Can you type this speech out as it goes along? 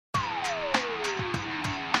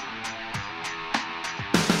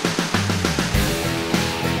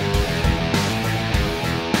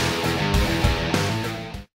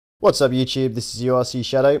What's up YouTube, this is URC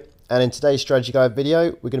Shadow, and in today's strategy guide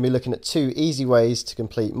video we're going to be looking at 2 easy ways to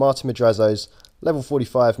complete Martin Madrazo's level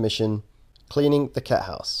 45 mission, Cleaning the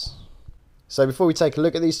Cathouse. So before we take a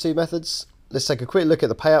look at these 2 methods, let's take a quick look at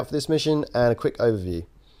the payout for this mission and a quick overview.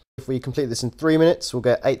 If we complete this in 3 minutes we'll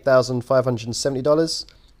get $8,570,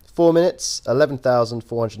 4 minutes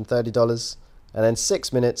 $11,430, and then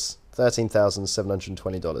 6 minutes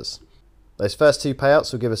 $13,720. Those first 2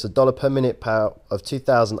 payouts will give us a $1 per minute payout of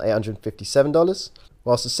 $2,857,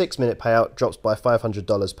 whilst the 6-minute payout drops by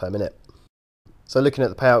 $500 per minute. So looking at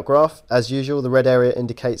the payout graph, as usual, the red area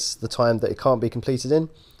indicates the time that it can't be completed in,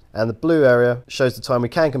 and the blue area shows the time we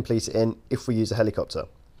can complete it in if we use a helicopter.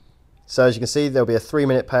 So as you can see, there'll be a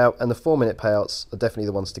 3-minute payout, and the 4-minute payouts are definitely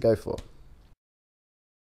the ones to go for.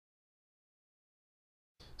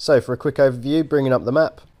 So for a quick overview, bringing up the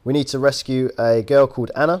map, we need to rescue a girl called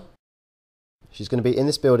Anna. She's going to be in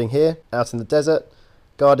this building here, out in the desert,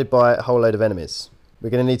 guarded by a whole load of enemies. We're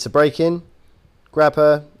going to need to break in, grab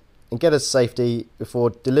her, and get her to safety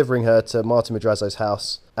before delivering her to Martin Madrazo's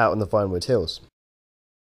house out in the Vinewood Hills.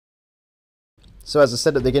 So as I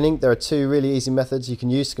said at the beginning, there are 2 really easy methods you can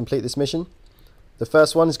use to complete this mission. The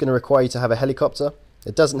first one is going to require you to have a helicopter.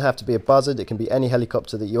 It doesn't have to be a Buzzard, it can be any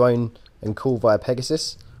helicopter that you own and call via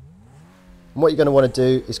Pegasus. And what you're going to want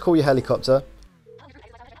to do is call your helicopter,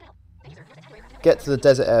 get to the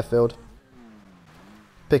desert airfield,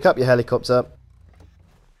 pick up your helicopter,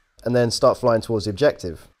 and then start flying towards the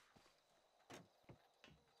objective.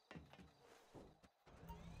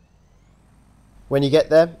 When you get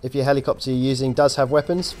there, if your helicopter you're using does have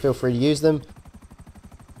weapons, feel free to use them.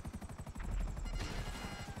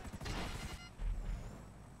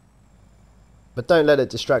 But don't let it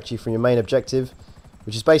distract you from your main objective,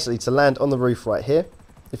 which is basically to land on the roof right here.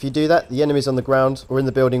 If you do that, the enemies on the ground or in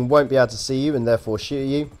the building won't be able to see you and therefore shoot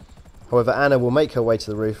you. However, Anna will make her way to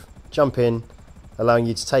the roof, jump in, allowing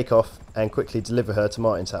you to take off and quickly deliver her to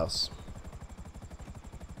Martin's house.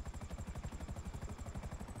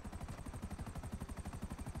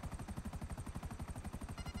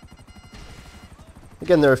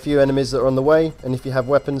 Again, there are a few enemies that are on the way, and if you have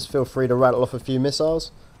weapons, feel free to rattle off a few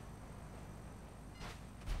missiles.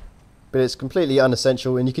 But it's completely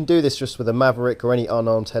unessential, and you can do this just with a Maverick or any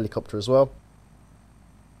unarmed helicopter as well.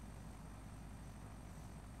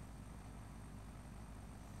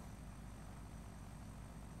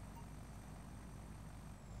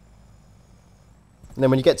 And then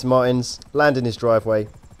when you get to Martin's, land in his driveway,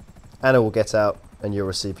 Anna will get out and you'll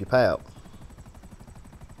receive your payout.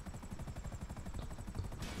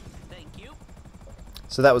 Thank you.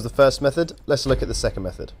 So that was the first method. Let's look at the second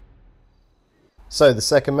method. So the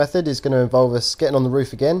second method is going to involve us getting on the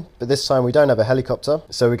roof again, but this time we don't have a helicopter,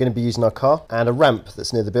 so we're going to be using our car and a ramp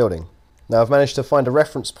that's near the building. Now I've managed to find a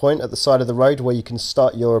reference point at the side of the road where you can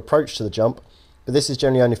start your approach to the jump, but this is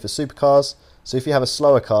generally only for supercars, so if you have a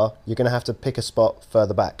slower car, you're going to have to pick a spot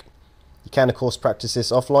further back. You can of course practice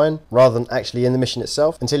this offline, rather than actually in the mission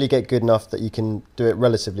itself, until you get good enough that you can do it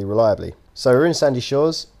relatively reliably. So we're in Sandy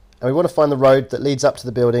Shores, and we want to find the road that leads up to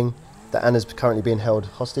the building that Anna's currently being held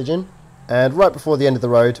hostage in. And right before the end of the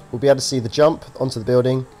road, we'll be able to see the jump onto the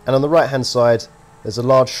building, and on the right hand side there's a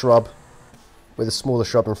large shrub with a smaller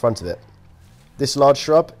shrub in front of it. This large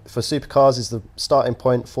shrub for supercars is the starting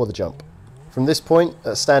point for the jump. From this point,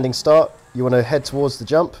 at a standing start, you want to head towards the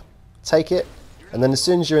jump, take it, and then as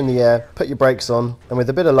soon as you're in the air, put your brakes on, and with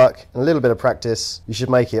a bit of luck and a little bit of practice, you should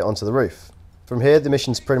make it onto the roof. From here, the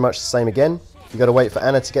mission's pretty much the same again. You've got to wait for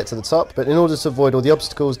Anna to get to the top, but in order to avoid all the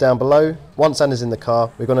obstacles down below, once Anna's in the car,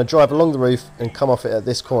 we're going to drive along the roof and come off it at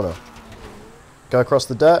this corner. Go across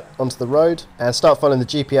the dirt, onto the road, and start following the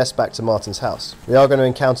GPS back to Martin's house. We are going to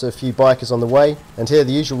encounter a few bikers on the way, and here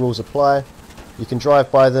the usual rules apply. You can drive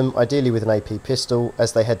by them, ideally with an AP pistol,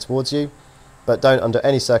 as they head towards you, but don't under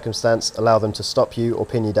any circumstance allow them to stop you or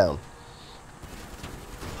pin you down.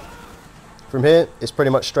 From here, it's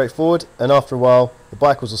pretty much straightforward, and after a while, the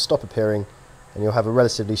bikers will stop appearing, and you'll have a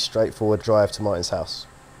relatively straightforward drive to Martin's house.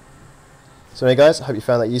 So anyway guys, I hope you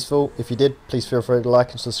found that useful. If you did, please feel free to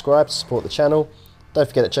like and subscribe to support the channel. Don't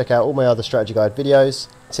forget to check out all my other strategy guide videos,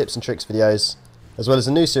 tips and tricks videos, as well as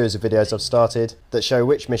a new series of videos I've started that show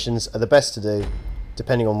which missions are the best to do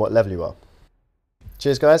depending on what level you are.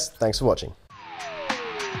 Cheers guys, thanks for watching.